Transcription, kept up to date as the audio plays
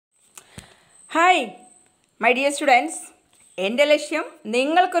Hi, my dear students. എൻ്റെ ലക്ഷ്യം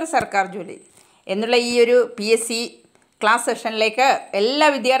നിങ്ങൾക്കൊരു സർക്കാർ ജോലി എന്നുള്ള ഈ ഒരു PSC ക്ലാസ് സെഷനിലേക്ക് എല്ലാ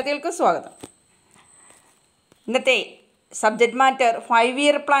വിദ്യാർത്ഥികൾക്കും സ്വാഗതം. ഇന്നത്തെ സബ്ജക്റ്റ് മാറ്റർ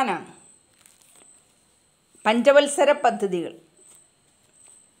 5-year പ്ലാൻ ആണ്. പഞ്ചവത്സര പദ്ധതികൾ.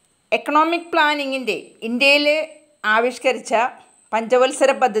 എക്കണോമിക് പ്ലാനിങ്ങിൻ്റെ ഇന്ത്യയിൽ ആവിഷ്കരിച്ച പഞ്ചവത്സര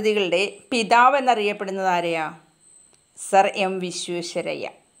പദ്ധതികളുടെ പിതാവ് എന്നറിയപ്പെടുന്നത് ആരെയാ? Sir M Visvesvaraya.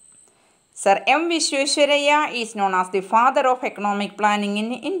 Sir M. Vishweswaraya is known as the father of economic planning in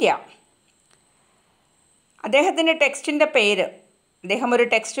India. അദ്ദേഹത്തിൻ്റെ ടെക്സ്റ്റിൻ്റെ പേര്, അദ്ദേഹം ഒരു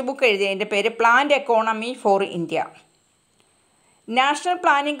ടെക്സ്റ്റ് ബുക്ക് എഴുതിയതിൻ്റെ പേര് planned economy for India. National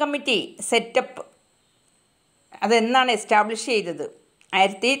planning committee setup അതെന്നാണ് establish ചെയ്തത്?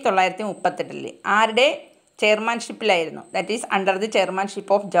 1938. ആരുടെ ചെയർമാൻഷിപ്പിലായിരുന്നു? That is under the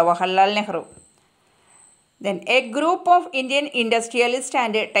chairmanship of Jawaharlal Nehru. Then a group of Indian industrialists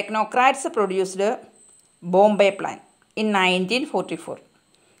and technocrats produced Bombay Plan in 1944.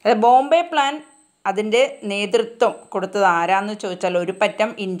 അത് Bombay plan അതിൻ്റെ നേതൃത്വം കൊടുത്തത് ആരാന്ന് ചോദിച്ചാൽ ഒരു പറ്റം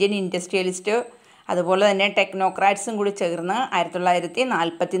ഇന്ത്യൻ ഇൻഡസ്ട്രിയലിസ്റ്റ് അതുപോലെ തന്നെ ടെക്നോക്രാറ്റ്സും കൂടി ചേർന്ന്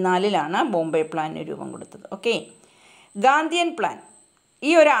 1944 ബോംബെ പ്ലാനിന് രൂപം കൊടുത്തത്. ഓക്കെ, ഗാന്ധിയൻ പ്ലാൻ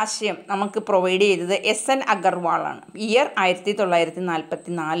ഈ ഒരു ആശയം നമുക്ക് പ്രൊവൈഡ് ചെയ്തത് SN അഗർവാളാണ്. Year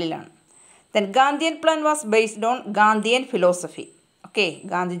 1944. Then Gandhian plan was based on Gandhian philosophy. Okay,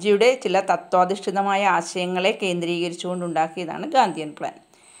 ഗാന്ധിജിയുടെ ചില തത്വാധിഷ്ഠിതമായ ആശയങ്ങളെ കേന്ദ്രീകരിച്ചുകൊണ്ടുണ്ടാക്കിയതാണ് Gandhian plan.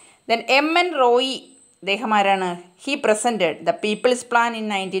 Then MN Roy, അദ്ദേഹം ആരാണ്? He presented the peoples plan in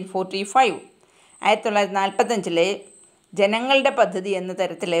 1945. 1945 ജനങ്ങളുടെ പദ്ധതി എന്ന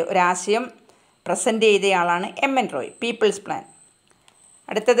തരത്തിലെ ഒരാശയം present ചെയ്തയാളാണ് MN Roy. People's plan.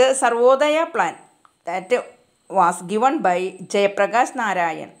 അടുത്തത് Sarvodaya plan. That was given by Jayaprakash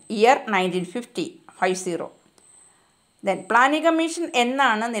Narayan, year 1950. Then Planning Commission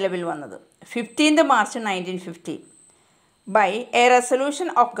എന്നാണ് നിലവിൽ വന്നത്? 15th March 1950 by a resolution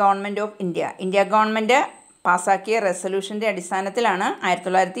of Government of India. India government പാസ്സാക്കിയ റെസൊല്യൂഷൻ്റെ അടിസ്ഥാനത്തിലാണ്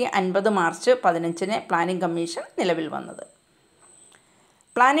 1950 March 15 പ്ലാനിംഗ് കമ്മീഷൻ നിലവിൽ വന്നത്.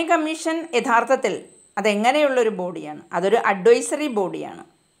 പ്ലാനിംഗ് കമ്മീഷൻ യഥാർത്ഥത്തിൽ അതെങ്ങനെയുള്ളൊരു ബോഡിയാണ്? അതൊരു അഡ്വൈസറി ബോഡിയാണ്.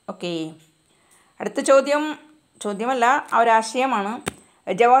 ഓക്കെ, അടുത്ത ചോദ്യമല്ല, ആ ഒരാശയമാണ്.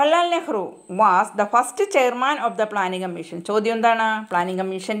 Jawaharlal Nehru was the first chairman of the planning commission. ചോദ്യം എന്താണ്? പ്ലാനിംഗ്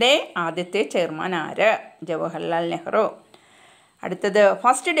കമ്മീഷൻ്റെ ആദ്യത്തെ ചെയർമാൻ ആര്? ജവഹർലാൽ നെഹ്റു. അടുത്തത്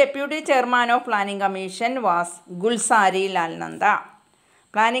first deputy chairman of planning commission was Gulzari Lal Nanda.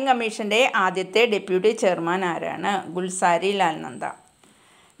 Planning കമ്മീഷൻ്റെ ആദ്യത്തെ ഡെപ്യൂട്ടി ചെയർമാൻ ആരാണ്? Gulzari Lal Nanda.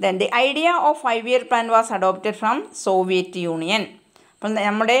 Then the idea of 5-year plan was adopted from Soviet union. അപ്പം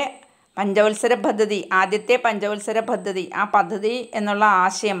നമ്മുടെ പഞ്ചവത്സര പദ്ധതി, ആദ്യത്തെ പഞ്ചവത്സര പദ്ധതി, ആ പദ്ധതി എന്നുള്ള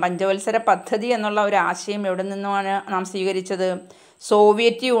ആശയം, പഞ്ചവത്സര പദ്ധതി എന്നുള്ള ഒരു ആശയം എവിടെ നിന്നുമാണ് നാം സ്വീകരിച്ചത്?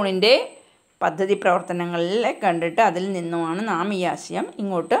 സോവിയറ്റ് യൂണിയൻ്റെ പദ്ധതി പ്രവർത്തനങ്ങളിൽ കണ്ടിട്ട് അതിൽ നിന്നുമാണ് നാം ഈ ആശയം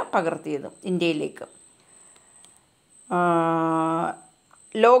ഇങ്ങോട്ട് പകർത്തിയത് ഇന്ത്യയിലേക്ക്.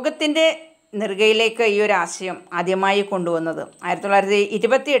 ലോകത്തിൻ്റെ നെറുകയിലേക്ക് ഈ ഒരു ആശയം ആദ്യമായി കൊണ്ടുവന്നത്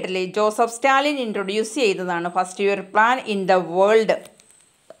 1928 ജോസഫ് സ്റ്റാലിൻ ഇൻട്രൊഡ്യൂസ് ചെയ്തതാണ്. First year plan in the world.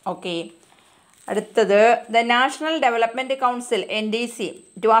 Okay, അടുത്തത് the national development council NDC.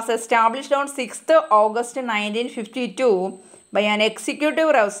 It was established on 6th August 1952 by an executive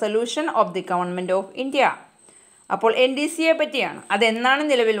resolution of the government of India. അപ്പോൾ NDCയെ പറ്റിയാണ്. അതെന്നാണ്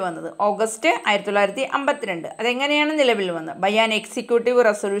നിലവിൽ വന്നത്? ഓഗസ്റ്റ് 1952. അതെങ്ങനെയാണ് നിലവിൽ വന്നത്? By an executive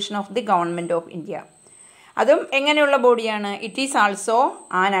resolution of the government of India. അതും എങ്ങനെയുള്ള ബോഡിയാണ്? It is also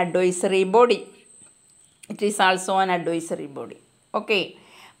an advisory body. Okay,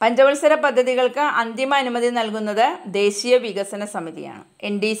 പഞ്ചവത്സര പദ്ധതികൾക്ക് അന്തിമ അനുമതി നൽകുന്നത് ദേശീയ വികസന സമിതിയാണ്,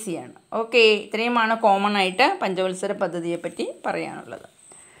 NDC ആണ്. ഓക്കെ, ഇത്രയുമാണ് കോമൺ ആയിട്ട് പഞ്ചവത്സര പദ്ധതിയെപ്പറ്റി പറയാനുള്ളത്.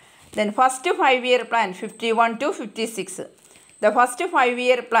 Then first 5-year plan 51 to 56. The first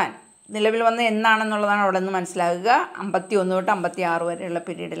 5-year plan നിലവിൽ വന്ന് എന്നാണെന്നുള്ളതാണ് അവിടെ നിന്ന് മനസ്സിലാക്കുക. 51 തൊട്ട് 56 വരെയുള്ള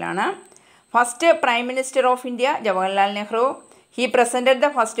പീരീഡിലാണ്. First prime minister of India Jawaharlal Nehru. He presented the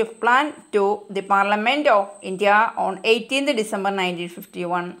first plan to the Parliament of India on 18th December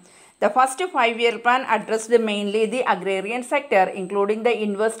 1951. The first 5-year plan addressed mainly the agrarian sector, including the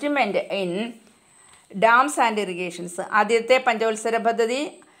investment in dams and irrigations. ആദ്യത്തെ പഞ്ചവത്സര പദ്ധതി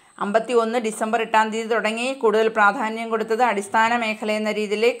 51 December 8 തുടങ്ങി കൂടുതൽ പ്രാധാന്യം കൊടുത്തത് അടിസ്ഥാന മേഖല എന്ന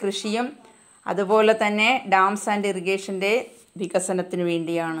രീതിയിൽ കൃഷിയും അതുപോലെ തന്നെ ഡാംസ് ആൻഡ് ഇറിഗേഷൻ്റെ വികസനത്തിന്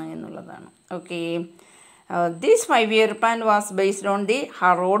വേണ്ടിയാണ് എന്നുള്ളതാണ്. Okay, this 5-year plan was based on the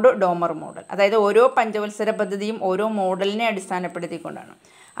ഹറോഡ് Domar model. അതായത് ഓരോ പഞ്ചവത്സര പദ്ധതിയും ഓരോ മോഡലിനെ അടിസ്ഥാനപ്പെടുത്തിക്കൊണ്ടാണ്.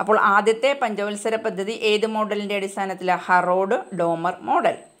 അപ്പോൾ ആദ്യത്തെ പഞ്ചവത്സര പദ്ധതി ഏത് മോഡലിൻ്റെ അടിസ്ഥാനത്തിലാണ്? ഹറോഡ് ഡോമർ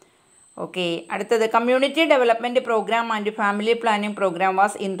മോഡൽ. ഓക്കെ, അടുത്തത് community development programme and family planning programme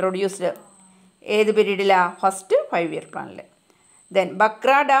was introduced ഏത് പീരീഡിലാണ്? ഫസ്റ്റ് 5 year പ്ലാനിൽ. Then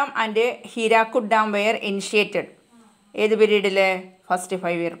ബക്ര dam and ഹീരാക്കുഡ് dam wear initiated ഏത് പീരീഡിൽ? ഫസ്റ്റ്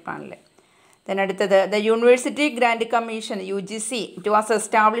 5 year പ്ലാനിൽ. ദെൻ അടുത്തത് the university grant commission UGC it was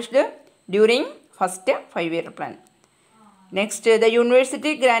established during first 5 year plan. Next the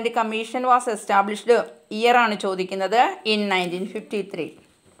university grant commission was established year ആണ് ചോദിക്കുന്നത് in 1953.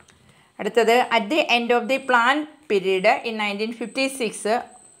 അടുത്തത് at the end of the plan period in 1956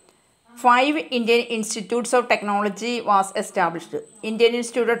 5 Indian Institutes of Technology was established. Indian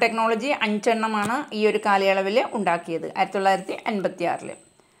institute of technology 5 എണ്ണമാണ് ഈ ഒരു കാലയളവിൽ ഉണ്ടാക്കിയത് 1956.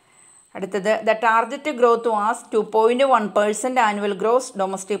 അടുത്തത് the target growth was 2.1% annual gross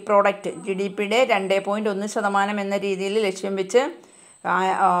domestic product GDPയുടെ 2.1% എന്ന രീതിയിൽ ലക്ഷ്യം വെച്ച്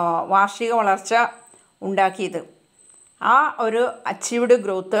വാർഷിക വളർച്ച ഉണ്ടാക്കിയത്. ആ ഒരു അച്ചീവ്ഡ്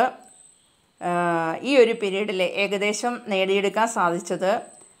ഗ്രോത്ത് ഈ ഒരു പീരീഡിൽ ഏകദേശം നേടിയെടുക്കാൻ സാധിച്ചത്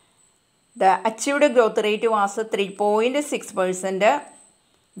the achieved growth rate was 3.6%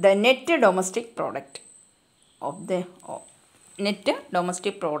 the net domestic product of the net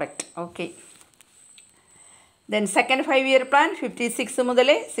domestic product. Okay. Then second 5 year plan 56 മുതൽ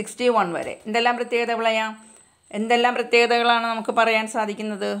 61 വരെ എന്തെല്ലാം പ്രത്യേകതകളാണ് നമുക്ക് പറയാൻ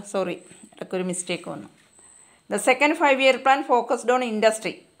സാധിക്കുന്നത്? സോറി, ഇടയ്ക്കൊരു മിസ്റ്റേക്ക് വന്നു. The second 5 year plan focused on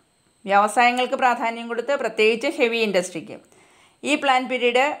industry. വ്യവസായങ്ങൾക്ക് പ്രാധാന്യം കൊടുത്ത് പ്രത്യേകിച്ച് ഹെവി ഇൻഡസ്ട്രിക്ക്. ഈ പ്ലാൻ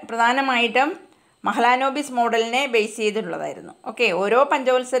പീരീഡ് പ്രധാനമായിട്ടും മഹ്ലാനോബിസ് മോഡലിനെ ബേസ് ചെയ്തിട്ടുള്ളതായിരുന്നു. ഓക്കെ, ഓരോ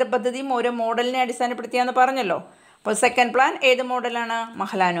പഞ്ചവത്സര പദ്ധതിയും ഓരോ മോഡലിനെ അടിസ്ഥാനപ്പെടുത്തിയാന്ന് പറഞ്ഞല്ലോ. അപ്പോൾ സെക്കൻഡ് പ്ലാൻ ഏത് മോഡലാണ്?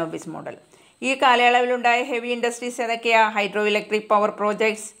 മഹ്ലാനോബിസ് മോഡൽ. ഈ കാലയളവിലുണ്ടായ ഹെവി ഇൻഡസ്ട്രീസ് ഏതൊക്കെയാണ്? Hydro electric power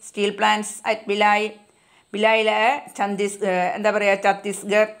projects, steel plants at ഭിലായിലെ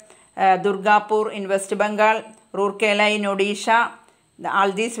Chhattisgarh, Durgapur in west Bengal, Rourkela in Odisha. All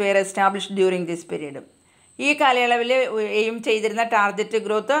these wear established during this period. ഈ കാലയളവിൽ എയിം ചെയ്തിരുന്ന ടാർഗറ്റ്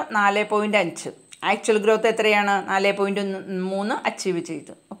ഗ്രോത്ത് 4.5. ആക്ച്വൽ ഗ്രോത്ത് എത്രയാണ്? 4.3 അച്ചീവ്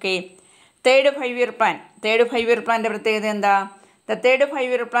ചെയ്തു. Okay. Third 5 year plan. Third 5 year പ്ലാൻ്റെ പ്രത്യേകത എന്താ? The third 5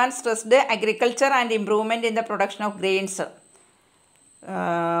 year plan stressed agriculture and improvement in the production of grains.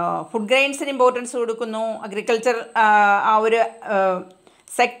 Food ഗ്രെയിൻസിന് importance കൊടുക്കുന്നു. Agriculture ആ ഒരു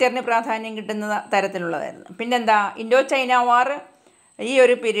സെക്ടറിന് പ്രാധാന്യം കിട്ടുന്ന തരത്തിലുള്ളതായിരുന്നു. പിന്നെന്താ? ഇൻഡോ ചൈന വാർ ഈ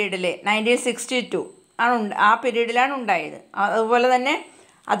ഒരു പീരീഡിൽ 1962 ആ പീരീഡിലാണ് ഉണ്ടായത്. അതുപോലെ തന്നെ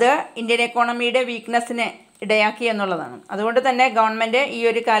അത് ഇന്ത്യൻ എക്കോണമിയുടെ വീക്ക്നെസ്സിന് ഇടയാക്കി എന്നുള്ളതാണ്. അതുകൊണ്ട് തന്നെ ഗവൺമെൻറ് ഈ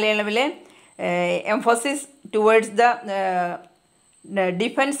ഒരു കാലയളവിൽ Mphasis towards the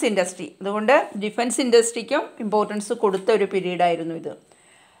defence industry, അതുകൊണ്ട് ഡിഫൻസ് ഇൻഡസ്ട്രിക്കും ഇമ്പോർട്ടൻസ് കൊടുത്ത ഒരു പീരീഡായിരുന്നു ഇത്.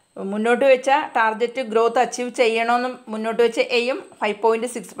 മുന്നോട്ട് വെച്ച ടാർഗറ്റ് ഗ്രോത്ത് അച്ചീവ് ചെയ്യണമെന്ന് മുന്നോട്ട് വെച്ച എയിം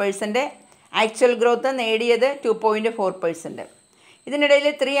 5.6%. ആക്ച്വൽ ഗ്രോത്ത് നേടിയത് 2.4%. ഇതിനിടയിൽ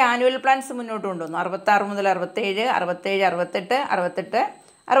 3 ആനുവൽ പ്ലാൻസ് മുന്നോട്ട് കൊണ്ടുവന്നു. 66 മുതൽ 67, 67, 68, 68,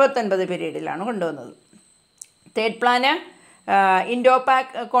 69 പീരീഡിലാണ് കൊണ്ടുവന്നത്. Third plan Indo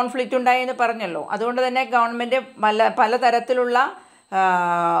Pak conflict ഉണ്ടായെന്ന് പറഞ്ഞല്ലോ. അതുകൊണ്ട് തന്നെ ഗവൺമെൻറ് പലതരത്തിലുള്ള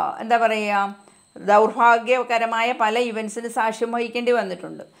ദൗർഭാഗ്യകരമായ പല ഇവൻസിന് സാക്ഷ്യം വഹിക്കേണ്ടി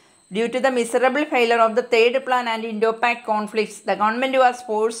വന്നിട്ടുണ്ട്. Due to the miserable failure of the third plan and Indo Pak conflicts the government was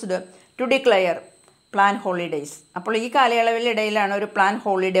forced to declare plan holidays. അപ്പോൾ ഈ കാലയളവിലിടയിലാണ് ഒരു പ്ലാൻ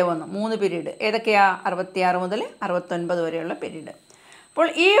ഹോളിഡേ വന്നു. 3 പീരീഡ് ഏതൊക്കെയാണ്? 66 മുതൽ 69 വരെയുള്ള പീരീഡ്. അപ്പോൾ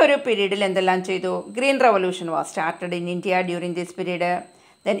ഈ ഒരു പീരീഡിൽ എന്തെല്ലാം ചെയ്തു? Green revolution was started in India during this period.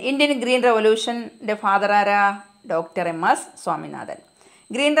 Then Indian green റവല്യൂഷൻ്റെ father ആരാ? Doctor M.S. സ്വാമിനാഥൻ.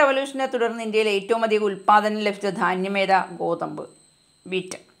 ഗ്രീൻ റവല്യൂഷനെ തുടർന്ന് ഇന്ത്യയിൽ ഏറ്റവും അധികം ഉൽപ്പാദനം ലഭിച്ച ധാന്യമേത? ഗോതമ്പ്,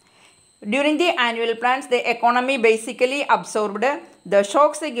 wheat. During the annual plans, the economy basically absorbed the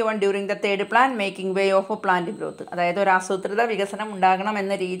shocks given during the third plan, making way of plant growth. അതായത് ഒരു ആസൂത്രിത വികസനം ഉണ്ടാകണം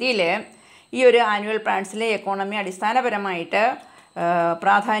എന്ന രീതിയിൽ ഈ ഒരു ആനുവൽ പ്ലാൻസിലെ എക്കോണമി അടിസ്ഥാനപരമായിട്ട്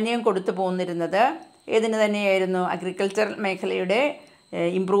പ്രാധാന്യം കൊടുത്തു പോന്നിരുന്നത് ഏതിന് തന്നെയായിരുന്നു? അഗ്രികൾച്ചർ മേഖലയുടെ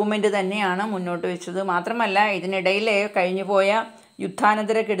ഇമ്പ്രൂവ്മെൻറ്റ് തന്നെയാണ് മുന്നോട്ട് വെച്ചത്. മാത്രമല്ല ഇതിനിടയിൽ കഴിഞ്ഞുപോയ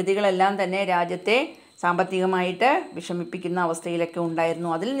യുദ്ധാനന്തര കെടുതികളെല്ലാം തന്നെ രാജ്യത്തെ സാമ്പത്തികമായിട്ട് വിഷമിപ്പിക്കുന്ന അവസ്ഥയിലൊക്കെ ഉണ്ടായിരുന്നു.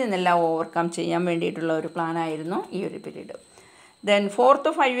 അതിൽ നിന്നെല്ലാം ഓവർകം ചെയ്യാൻ വേണ്ടിയിട്ടുള്ള ഒരു പ്ലാനായിരുന്നു ഈ ഒരു period. Then fourth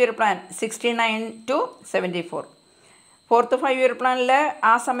 5 year plan 69 to 74. Fourth 5 year പ്ലാനിൽ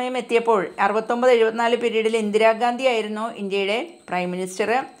ആ സമയം എത്തിയപ്പോൾ 69-74 പീരീഡിൽ ഇന്ദിരാഗാന്ധി ആയിരുന്നു ഇന്ത്യയുടെ പ്രൈം മിനിസ്റ്റർ.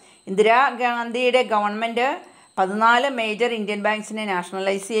 ഇന്ദിരാഗാന്ധിയുടെ ഗവൺമെൻറ് 14 മേജർ ഇന്ത്യൻ ബാങ്ക്സിനെ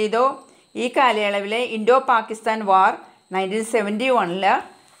നാഷണലൈസ് ചെയ്തു. ഈ കാലയളവിലെ ഇൻഡോ പാകിസ്ഥാൻ വാർ 1971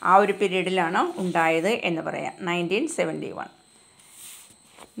 ആ ഒരു പീരീഡിലാണ് ഉണ്ടായത് എന്ന് പറയാം. 1971.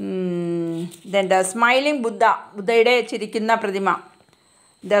 ദെൻ ദ സ്മൈലിംഗ് ബുദ്ധ, ബുദ്ധയുടെ ചിരിക്കുന്ന പ്രതിമ.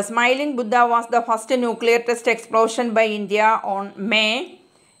 The smiling Buddha was the first nuclear test explosion by India on May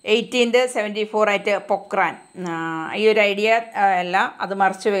 1874 ആയിട്ട് പൊക്രാൻ. ഈ ഒരു ഐഡിയ അല്ല, അത്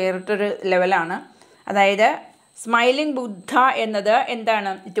മറിച്ച് വേറിട്ടൊരു ലെവലാണ്. അതായത് സ്മൈലിംഗ് ബുദ്ധ എന്നത്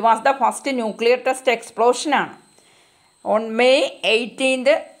എന്താണ്? It was the first nuclear test എക്സ്പ്ലോഷനാണ് on May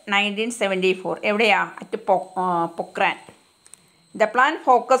 18, 1974. എവിടെയാ? At Pokhran. The plan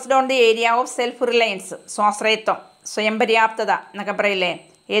focused on the area of self Reliance, സ്വാശ്രയത്വം, സ്വയം പര്യാപ്തത എന്നൊക്കെ പറയില്ലേ?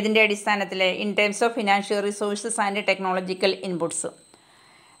 ഏതിൻ്റെ അടിസ്ഥാനത്തിൽ? In terms of financial resources and technological inputs.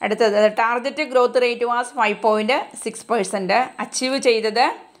 അടുത്തത് target growth rate was 5.6%. Achieve ചെയ്തത്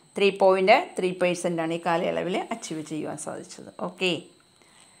 3.3% ആണ് ഈ കാലയളവിൽ അച്ചീവ് ചെയ്യുവാൻ സാധിച്ചത്. Okay.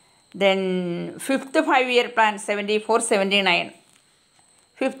 Then 5th 5-year plan 74-79.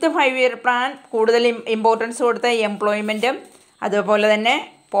 5th 5-year plan കൂടുതൽ ഇമ്പോർട്ടൻസ് കൊടുത്ത എംപ്ലോയ്മെൻറ്റും അതുപോലെ തന്നെ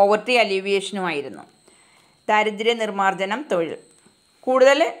പോവർട്ടി അലീവിയേഷനുമായിരുന്നു. ദാരിദ്ര്യ നിർമ്മാർജ്ജനം, തൊഴിൽ.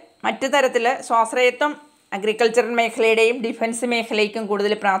 കൂടുതൽ മറ്റു തരത്തിൽ സ്വാശ്രയത്വം അഗ്രികൾച്ചറൽ മേഖലയുടെയും ഡിഫൻസ് മേഖലയ്ക്കും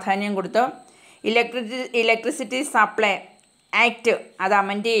കൂടുതൽ പ്രാധാന്യം കൊടുത്തു. ഇലക്ട്രിസിറ്റി സപ്ലൈ ആക്ട് അത്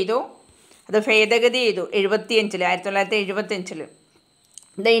അമെൻഡ് ചെയ്തു, അത് ഭേദഗതി ചെയ്തു 1975.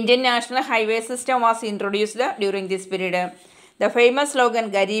 The Indian National Highway System was introduced during this period. The famous slogan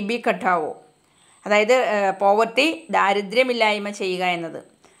garibi ഘട്ടാവോ, അതായത് പോവർട്ടി, ദാരിദ്ര്യമില്ലായ്മ ചെയ്യുക എന്നത്,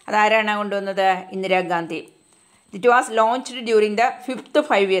 അതാരാണ് കൊണ്ടുവന്നത്? Indira Gandhi. It was launched during the 5th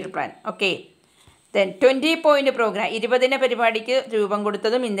 5-year plan. Okay. Then 20 point programme, 20 പരിപാടിക്ക് രൂപം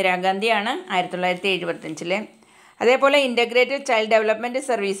കൊടുത്തതും ഇന്ദിരാഗാന്ധിയാണ് 1975. അതേപോലെ integrated child development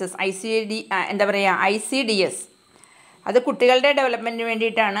services ICDS, അത് കുട്ടികളുടെ ഡെവലപ്മെൻറ്റിന്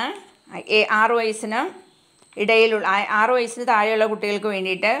വേണ്ടിയിട്ടാണ്. 6 വയസ്സിന് ഇടയിലുള്ള 6 വയസ്സിന് താഴെയുള്ള കുട്ടികൾക്ക്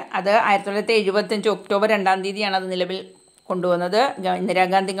വേണ്ടിയിട്ട് അത് 1975 ഒക്ടോബർ 2 അത് നിലവിൽ കൊണ്ടുവന്നത്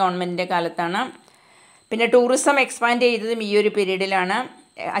ഇന്ദിരാഗാന്ധി ഗവൺമെൻറ്റിൻ്റെ കാലത്താണ്. പിന്നെ ടൂറിസം എക്സ്പാൻഡ് ചെയ്തതും ഈ ഒരു പീരീഡിലാണ്.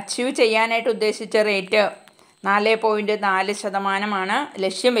 അച്ചീവ് ചെയ്യാനായിട്ട് ഉദ്ദേശിച്ച റേറ്റ് 4.4%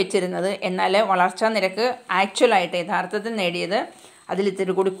 ലക്ഷ്യം വെച്ചിരുന്നത്. എന്നാൽ വളർച്ചാ നിരക്ക് ആക്ച്വലായിട്ട് യഥാർത്ഥത്തിൽ നേടിയത് അതിൽ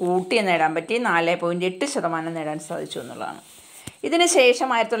ഇത്തിരി കൂടി കൂട്ടി നേടാൻ പറ്റി, 4.8% നേടാൻ സാധിച്ചു എന്നുള്ളതാണ്. ഇതിന് ശേഷം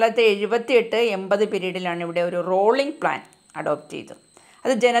 1978-80 പീരീഡിലാണ് ഇവിടെ ഒരു റോളിംഗ് പ്ലാൻ അഡോപ്റ്റ് ചെയ്തത്.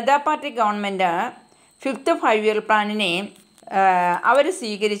 അത് Janata party government 5th 5-year പ്ലാനിനെ അവർ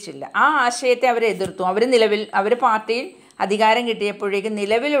സ്വീകരിച്ചില്ല. ആ ആശയത്തെ അവർ എതിർത്തു. അവർ പാർട്ടിയിൽ അധികാരം കിട്ടിയപ്പോഴേക്കും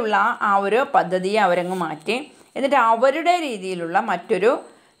നിലവിലുള്ള ആ ഒരു പദ്ധതിയെ അവരങ്ങ് മാറ്റി, എന്നിട്ട് അവരുടെ രീതിയിലുള്ള മറ്റൊരു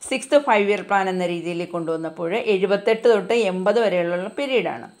 6th 5-year പ്ലാൻ എന്ന രീതിയിൽ കൊണ്ടുവന്നപ്പോൾ 78 തൊട്ട് 80 വരെയുള്ള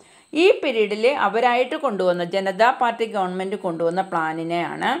പീരീഡാണ്. ഈ പീരീഡിൽ അവരായിട്ട് കൊണ്ടുവന്ന ജനതാ പാർട്ടി ഗവൺമെൻറ് കൊണ്ടുവന്ന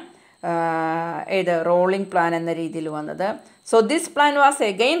പ്ലാനിനെയാണ് റോളിംഗ് പ്ലാൻ എന്ന രീതിയിൽ വന്നത്. So this plan was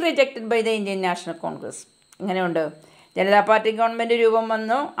again rejected by the Indian national Congress. ഇങ്ങനെയുണ്ട്. ജനതാ പാർട്ടി ഗവൺമെൻറ് രൂപം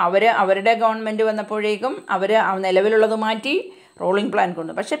വന്നു, അവരുടെ ഗവൺമെൻറ് വന്നപ്പോഴേക്കും അവർ നിലവിലുള്ളത് മാറ്റി റോളിംഗ് പ്ലാൻ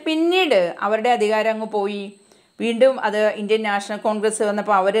കൊണ്ടു. പക്ഷെ പിന്നീട് അവരുടെ അധികാരം അങ്ങ് പോയി. വീണ്ടും അത് ഇന്ത്യൻ നാഷണൽ കോൺഗ്രസ്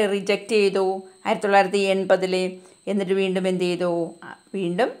വന്നപ്പോൾ അവർ റിജക്റ്റ് ചെയ്തു 1980. എന്നിട്ട് വീണ്ടും എന്ത് ചെയ്തു?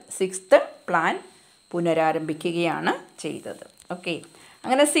 വീണ്ടും 6th പ്ലാൻ പുനരാരംഭിക്കുകയാണ് ചെയ്തത്. ഓക്കെ.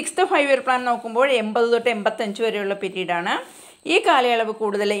 അങ്ങനെ 6th 5-year പ്ലാൻ നോക്കുമ്പോൾ 80 തൊട്ട് 85 വരെയുള്ള പീരീഡാണ്. ഈ കാലയളവ്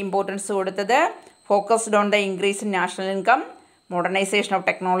കൂടുതൽ ഇമ്പോർട്ടൻസ് കൊടുത്തത് focused on the increase in national income, modernisation of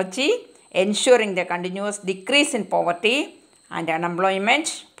technology, ensuring the continuous decrease in poverty and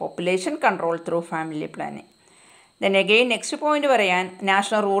unemployment, population control through family planning. Then again next point പറയാൻ,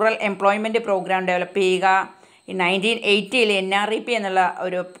 national rural employment programme develop ചെയ്യുക. 1980 NREP എന്നുള്ള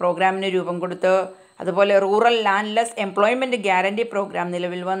ഒരു പ്രോഗ്രാമിന് രൂപം കൊടുത്തു. അതുപോലെ rural landless employment guarantee programme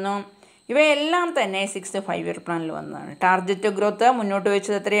നിലവിൽ വന്നു. ഇവയെല്ലാം തന്നെ 6th 5-year പ്ലാനിൽ വന്നതാണ്. ടാർഗറ്റ് ഗ്രോത്ത് മുന്നോട്ട്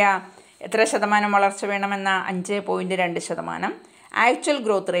വെച്ചത് എത്ര ശതമാനം വളർച്ച വേണമെന്ന 5.2%. ആക്ച്വൽ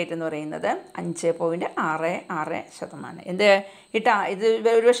ഗ്രോത്ത് റേറ്റ് എന്ന് പറയുന്നത് 5.66%. ഇത്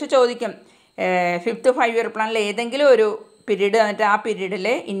ഒരുപക്ഷെ ചോദിക്കും, 5th 5-year പ്ലാനിൽ ഏതെങ്കിലും ഒരു പീരീഡ് എന്നിട്ട് ആ പീരീഡിൽ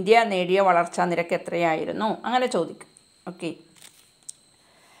ഇന്ത്യ നേടിയ വളർച്ചാ നിരക്ക് എത്രയായിരുന്നു, അങ്ങനെ ചോദിക്കും. ഓക്കെ.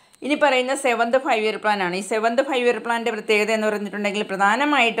 ഇനി പറയുന്ന 7th 5-year പ്ലാനാണ്. ഈ 7th 5-year പ്ലാനിൻ്റെ പ്രത്യേകത എന്ന് പറഞ്ഞിട്ടുണ്ടെങ്കിൽ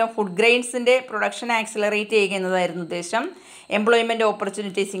പ്രധാനമായിട്ടും ഫുഡ് ഗ്രെയിൻസിൻ്റെ പ്രൊഡക്ഷൻ ആക്സിലറേറ്റ് ചെയ്യുക എന്നതായിരുന്നു ഉദ്ദേശം. എംപ്ലോയ്മെൻറ്റ്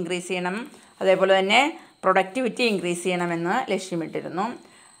ഓപ്പർച്യൂണിറ്റീസ് ഇൻക്രീസ് ചെയ്യണം, അതേപോലെ തന്നെ പ്രൊഡക്ടിവിറ്റി ഇൻക്രീസ് ചെയ്യണമെന്ന് ലക്ഷ്യമിട്ടിരുന്നു.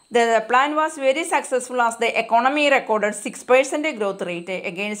 The plan was very successful as the economy recorded 6% growth rate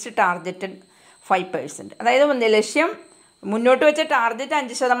against targeted 5%. അതായത് ലക്ഷ്യം മുന്നോട്ട് വെച്ച ടാർഗറ്റ്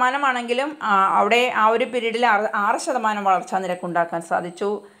 5% ആണെങ്കിലും അവിടെ ആ ഒരു പീരീഡിൽ 6% വളർച്ചാ നിരക്ക് ഉണ്ടാക്കാൻ സാധിച്ചു.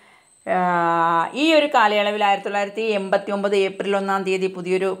 ഈ ഒരു കാലയളവിൽ 1989 ഏപ്രിൽ 1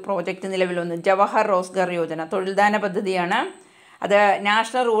 പുതിയൊരു പ്രോജക്റ്റ് നിലവിൽ വന്നു. ജവഹർ റോസ്ഗാർ യോജന തൊഴിൽദാന പദ്ധതിയാണ്. അത്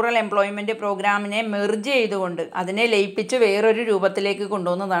നാഷണൽ റൂറൽ എംപ്ലോയ്മെൻറ്റ് പ്രോഗ്രാമിനെ മെർജ് ചെയ്തുകൊണ്ട് അതിനെ ലയിപ്പിച്ച് വേറൊരു രൂപത്തിലേക്ക്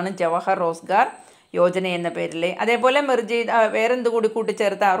കൊണ്ടുവന്നതാണ് ജവഹർ റോസ്ഗാർ യോജന എന്ന പേരിൽ. അതേപോലെ മെർജ് ചെയ്ത് വേറെന്ത് കൂടി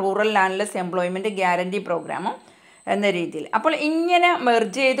കൂട്ടിച്ചേർത്ത റൂറൽ ലാൻഡ്ലെസ് എംപ്ലോയ്മെൻറ്റ് ഗ്യാരണ്ടി പ്രോഗ്രാമും എന്ന രീതിയിൽ. അപ്പോൾ ഇങ്ങനെ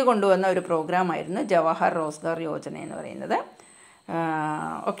മെർജ് ചെയ്ത് കൊണ്ടുവന്ന ഒരു പ്രോഗ്രാമായിരുന്നു ജവഹർ റോസ്ഗാർ യോജന എന്ന് പറയുന്നത്.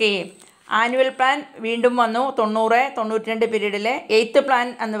 ഓക്കെ, ആനുവൽ പ്ലാൻ വീണ്ടും വന്നു 90-92 പീരീഡിലെ. 8th പ്ലാൻ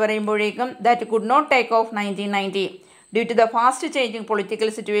എന്ന് പറയുമ്പോഴേക്കും that could not take off 1990 due to the fast changing political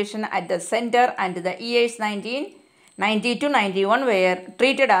situation at the centre and the years 1990-91 wear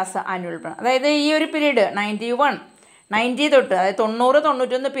treated as annual plan. അതായത് ഈ ഒരു പീരീഡ് 90 തൊട്ട്, അതായത്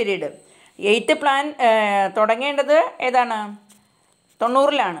 90-91 പീരീഡ്. 8th പ്ലാൻ തുടങ്ങേണ്ടത് ഏതാണ്?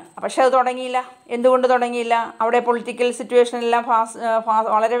 90-ലാണ്. പക്ഷെ അത് തുടങ്ങിയില്ല. എന്തുകൊണ്ട് തുടങ്ങിയില്ല? അവിടെ പൊളിറ്റിക്കൽ സിറ്റുവേഷനെല്ലാം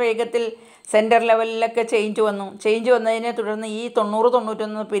വളരെ വേഗത്തിൽ സെൻറ്റർ ലെവലിലൊക്കെ ചേഞ്ച് വന്നതിനെ തുടർന്ന് ഈ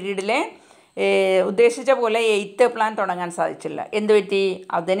 90-91 പീരീഡിലെ ഉദ്ദേശിച്ച പോലെ 8th പ്ലാൻ തുടങ്ങാൻ സാധിച്ചില്ല. എന്തുപറ്റി?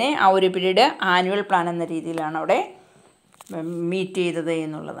 അതിനെ ആ ഒരു പീരീഡ് ആനുവൽ പ്ലാൻ എന്ന രീതിയിലാണ് അവിടെ മീറ്റ് ചെയ്തത്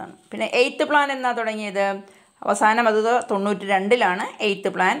എന്നുള്ളതാണ്. പിന്നെ 8th പ്ലാൻ എന്നാ തുടങ്ങിയത്? അവസാനം അത് 92-ലാണ് 8th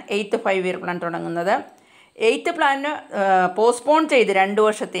plan, 8th 5-year plan തുടങ്ങുന്നത്. 8th പ്ലാന് പോസ്റ്റ്പോൺ ചെയ്ത് 2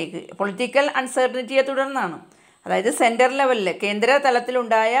 വർഷത്തേക്ക് പൊളിറ്റിക്കൽ അൺസർട്ടനിറ്റിയെ തുടർന്നാണ്. അതായത് സെൻറ്റർ ലെവലിൽ കേന്ദ്ര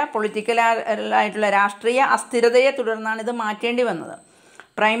തലത്തിലുണ്ടായ പൊളിറ്റിക്കലായിട്ടുള്ള രാഷ്ട്രീയ അസ്ഥിരതയെ തുടർന്നാണ് ഇത് മാറ്റേണ്ടി വന്നത്.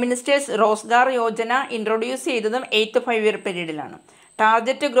 Prime ministers Rozgar Yojana introduce ചെയ്തതും 8th 5-year പീരീഡിലാണ്.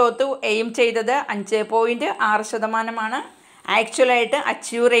 Target growth aim ചെയ്തത് 5.6%. ആക്ച്വലായിട്ട്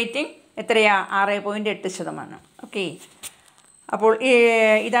അച്ചീവ് റേറ്റിംഗ് എത്രയാ? 6.8%. ഓക്കെ, അപ്പോൾ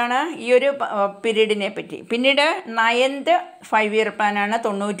ഇതാണ് ഈ ഒരു പീരീഡിനെ പറ്റി. പിന്നീട് 9th 5-year പ്ലാനാണ്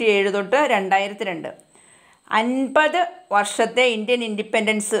 97 തൊട്ട് 2002. 50 വർഷത്തെ ഇന്ത്യൻ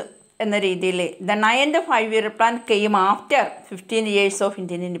ഇൻഡിപെൻഡൻസ് എന്ന രീതിയിൽ the 9th 5-year plan came after 15 years of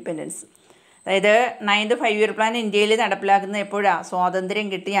Indian independence. അതായത് 9th 5-year പ്ലാൻ ഇന്ത്യയിൽ നടപ്പിലാക്കുന്നത് എപ്പോഴാണ്? സ്വാതന്ത്ര്യം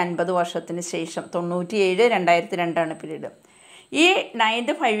കിട്ടി 50 വർഷത്തിന് ശേഷം. 97-2002 പീരീഡ്. ഈ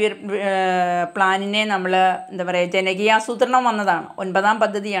 9th 5-year പ്ലാനിനെ നമ്മൾ എന്താ പറയുക, ജനകീയാസൂത്രണം വന്നതാണ്. 9ാം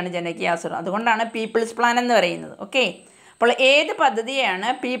പദ്ധതിയാണ് ജനകീയാസൂത്രണം. അതുകൊണ്ടാണ് പീപ്പിൾസ് പ്ലാൻ എന്ന് പറയുന്നത്. ഓക്കെ, അപ്പോൾ ഏത് പദ്ധതിയാണ്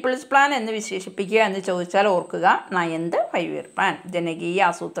പീപ്പിൾസ് പ്ലാൻ എന്ന് വിശേഷിപ്പിക്കുക എന്ന് ചോദിച്ചാൽ ഓർക്കുക, 9th 5-year പ്ലാൻ ജനകീയ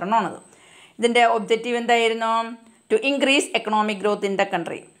ആസൂത്രണമാണത്. ഇതിൻ്റെ ഒബ്ജക്റ്റീവ് എന്തായിരുന്നു? To increase economic growth in the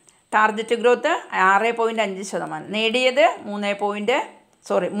country. Target growth 6.5%. നേടിയത്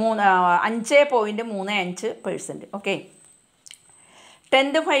 5.35%. ഓക്കെ,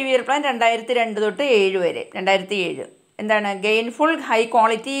 10th 5-year പ്ലാൻ 2002 തൊട്ട് 7 വരെ. 2007 എന്താണ്? Gainful high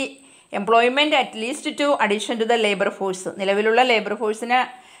quality employment at least to addition to the labour force. നിലവിലുള്ള ലേബർ ഫോഴ്സിന്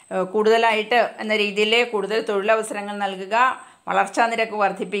കൂടുതലായിട്ട് എന്ന രീതിയിൽ കൂടുതൽ തൊഴിലവസരങ്ങൾ നൽകുക, വളർച്ചാ നിരക്ക്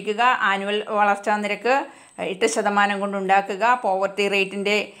വർദ്ധിപ്പിക്കുക, ആനുവൽ വളർച്ചാ നിരക്ക് 8% കൊണ്ടുണ്ടാക്കുക, പോവർട്ടി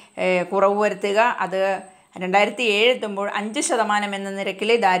റേറ്റിൻ്റെ കുറവ് വരുത്തുക. അത് 2007 എത്തുമ്പോൾ 5% എന്ന നിരക്കിൽ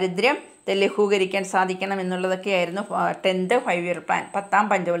ദാരിദ്ര്യത്തെ ലഘൂകരിക്കാൻ സാധിക്കണം എന്നുള്ളതൊക്കെയായിരുന്നു 10th 5-year പ്ലാൻ, 10ാം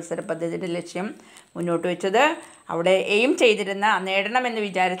പഞ്ചവത്സര പദ്ധതിയുടെ ലക്ഷ്യം മുന്നോട്ട് വെച്ചത്. അവിടെ എയിം ചെയ്തിരുന്ന നേടണമെന്ന്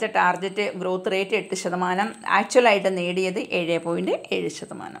വിചാരിച്ച ടാർഗറ്റ് ഗ്രോത്ത് റേറ്റ് 8%, ആക്ച്വലായിട്ട് നേടിയത്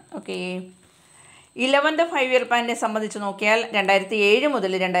 7.7%. ഓക്കെ, 11th 5-year പ്ലാനിനെ സംബന്ധിച്ച് നോക്കിയാൽ 2007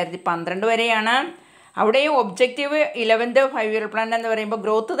 മുതൽ 2012 വരെയാണ്. അവിടെയും ഒബ്ജക്റ്റീവ് 11th 5-year പ്ലാൻ എന്ന് പറയുമ്പോൾ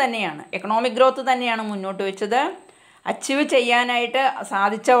ഗ്രോത്ത് തന്നെയാണ്, എക്കണോമിക് ഗ്രോത്ത് തന്നെയാണ് മുന്നോട്ട് വെച്ചത്. അച്ചീവ് ചെയ്യാനായിട്ട്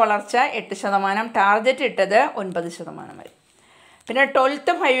സാധിച്ച വളർച്ച 8%, ടാർഗറ്റ് ഇട്ടത് 9% വരെ. പിന്നെ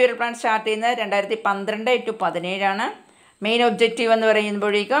 12th 5-year പ്ലാൻ സ്റ്റാർട്ട് ചെയ്യുന്നത് 2012-17 മെയിൻ ഒബ്ജക്റ്റീവ് എന്ന്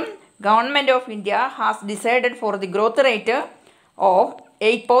പറയുമ്പോഴേക്കും government of India has decided for the growth rate of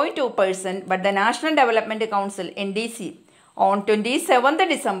 8.2%, but the national development council NDC on 27th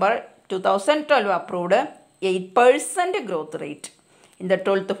December 2012 approved 8% growth rate in the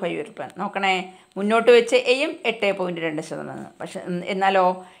 12th 5-year plan. നോക്കണേ, മുന്നോട്ട് വെച്ച് എയും 8.2%. പക്ഷെ എന്നാലോ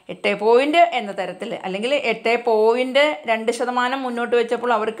 8 എന്ന തരത്തിൽ അല്ലെങ്കിൽ 8.2% മുന്നോട്ട്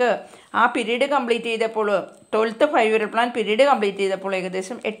വെച്ചപ്പോൾ അവർക്ക് ആ പീരീഡ് കംപ്ലീറ്റ് ചെയ്തപ്പോൾ 12th 5-year plan period complete ചെയ്തപ്പോൾ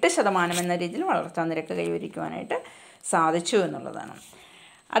ഏകദേശം 8% എന്ന രീതിയിൽ വളർച്ചാ നിരക്ക് കൈവരിക്കുവാനായിട്ട് സാധിച്ചു എന്നുള്ളതാണ്.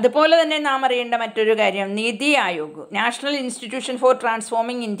 അതുപോലെ തന്നെ നാം അറിയേണ്ട മറ്റൊരു കാര്യം NITI Aayog, national institution for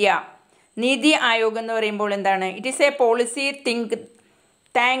transforming India. NITI Aayog എന്ന് പറയുമ്പോൾ എന്താണ്? It is A policy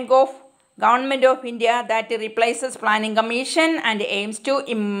tank of government of India that replaces planning commission and aims to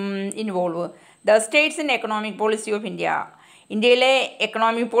involve the States in economic policy of India. ഇന്ത്യയിലെ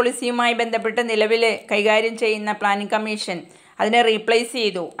എക്കണോമിക് പോളിസിയുമായി ബന്ധപ്പെട്ട് നിലവിൽ കൈകാര്യം ചെയ്യുന്ന പ്ലാനിംഗ് കമ്മീഷൻ അതിനെ replace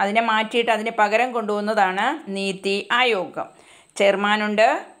ചെയ്തു, അതിനെ മാറ്റിയിട്ട് അതിന് പകരം കൊണ്ടുവന്നതാണ് നീതി ആയോഗ്. ചെയർമാനുണ്ട്,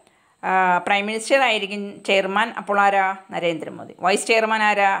 പ്രൈം മിനിസ്റ്റർ ആയിരിക്കും ചെയർമാൻ. അപ്പോൾ ആരാ? നരേന്ദ്രമോദി. വൈസ് ചെയർമാൻ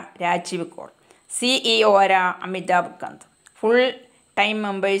ആരാ? രാജീവ് കൗൾ. CEO ആരാ? Amitabh Kant. Full time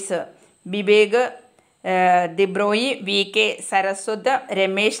members Bibek ദിബ്രോയി, VK Saraswat,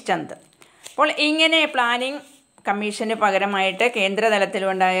 Ramesh Chand. അപ്പോൾ ഇങ്ങനെ പ്ലാനിംഗ് കമ്മീഷന് പകരമായിട്ട് കേന്ദ്ര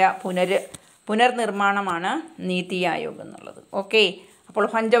തലത്തിലുണ്ടായ പുനർനിർമ്മാണമാണ് നീതി ആയോഗ് എന്നുള്ളത്. ഓക്കെ, അപ്പോൾ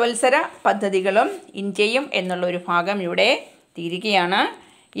പഞ്ചവത്സര പദ്ധതികളും ഇന്ത്യയും എന്നുള്ളൊരു ഭാഗം ഇവിടെ തീരുകയാണ്.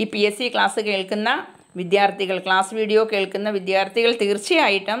 ഈ PSC ക്ലാസ് കേൾക്കുന്ന വിദ്യാർത്ഥികൾ, ക്ലാസ് വീഡിയോ കേൾക്കുന്ന വിദ്യാർത്ഥികൾ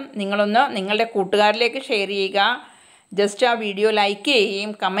തീർച്ചയായിട്ടും നിങ്ങളൊന്ന് നിങ്ങളുടെ കൂട്ടുകാരിലേക്ക് ഷെയർ ചെയ്യുക. ജസ്റ്റ് ആ വീഡിയോ ലൈക്ക്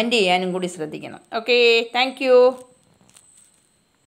ചെയ്യുകയും കമൻറ്റ് ചെയ്യാനും കൂടി ശ്രദ്ധിക്കണം. Okay, thank you.